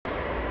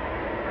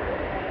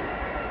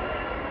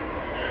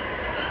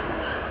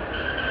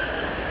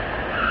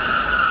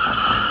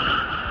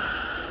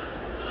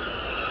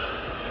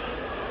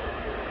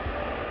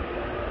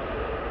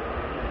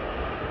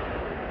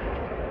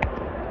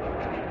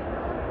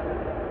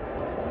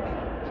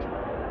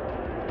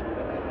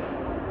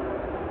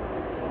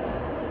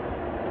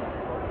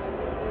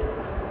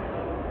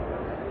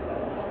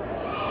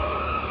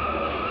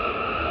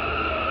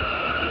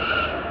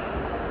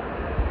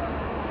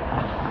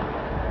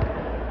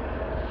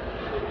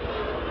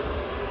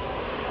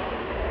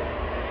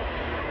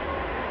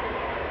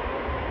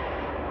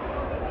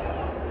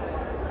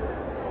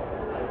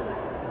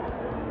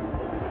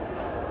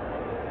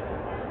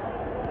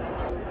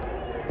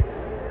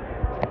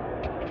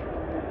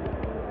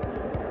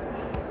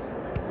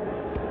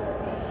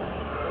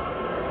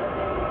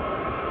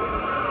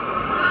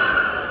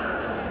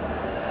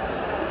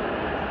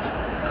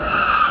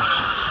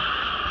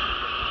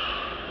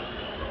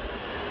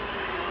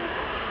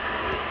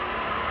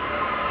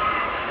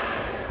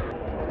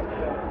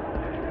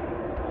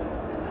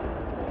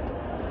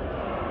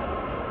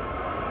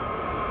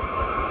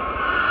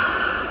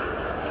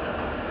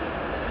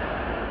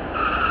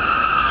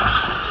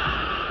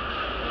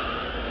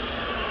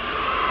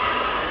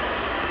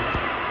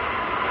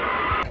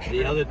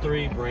The other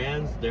three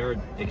brands, they're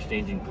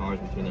exchanging cars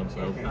between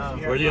themselves.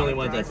 Okay, so We're the only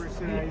ones that's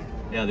today.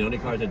 yeah. The only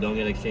cars that don't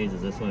get exchanged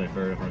is this one. I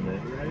heard Hyundai.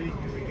 Ready? Here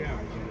we go. I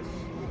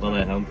guess. Let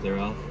my helm clear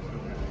off.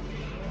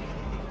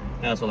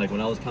 Yeah, so like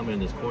when I was coming in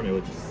this corner, it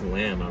would just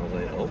slam. I was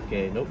like,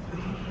 okay, nope,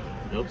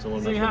 nope.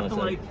 Someone. So you have to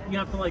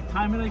like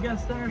time it, I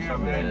guess, there or Yeah,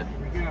 something. man. Yeah.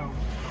 Here we go.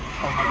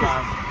 Oh my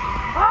god.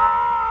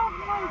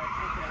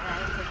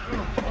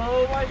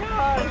 Oh my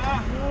god.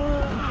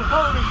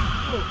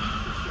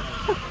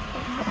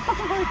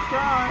 Oh my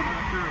god.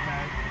 Not through,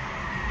 man.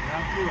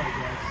 Not through, I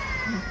guess.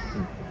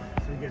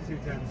 So we get 2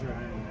 times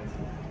around.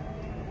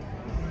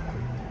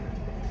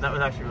 That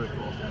was actually really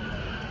cool.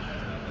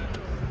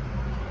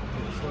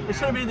 They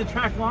should have made the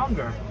track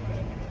longer.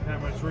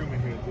 Not much room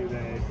in here, do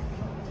they?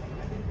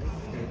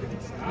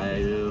 I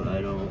do.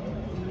 I don't.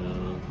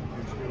 No.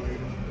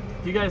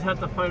 Do you guys have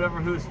to fight over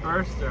who's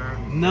first, or?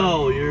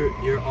 No,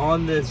 you're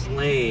on this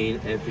lane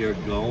if you're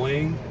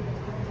going.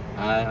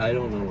 I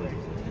don't know what to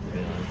be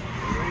honest.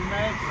 Ready,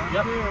 Matt?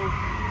 Yep.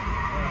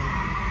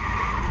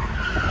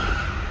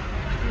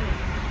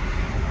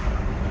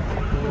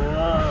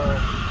 Whoa.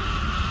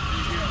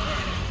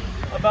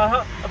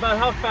 About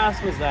how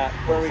fast was that?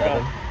 Where we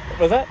go?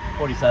 Was that?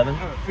 47.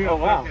 Oh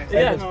wow.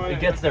 Yeah, Yeah. it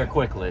gets there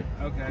quickly.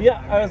 Okay.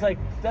 Yeah, I was like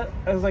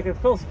it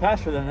feels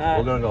faster than that.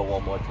 We're gonna go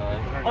one more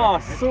time. Oh,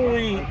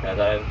 sweet. Yeah,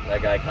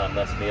 that guy kind of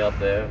messed me up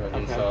there on the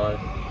Okay. side.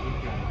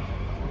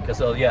 Cause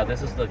so yeah,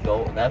 this is the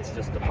go. That's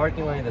just the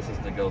parking lane. This is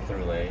the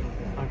go-through lane.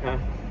 Okay.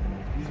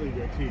 Usually you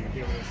go 2, you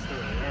give it a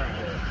story. All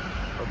right.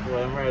 Oh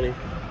boy, I'm ready.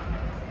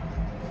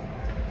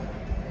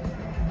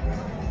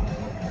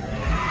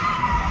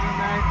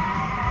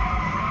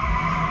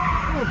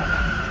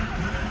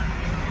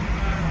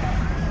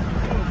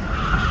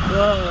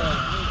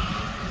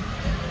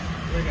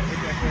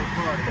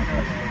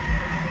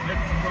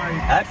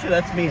 Actually,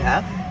 that's me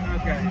half.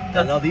 Okay.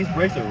 No, these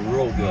brakes are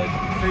real good.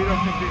 So you don't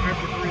think that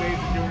after 3 days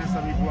of doing this,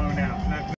 I'll be blown out? Not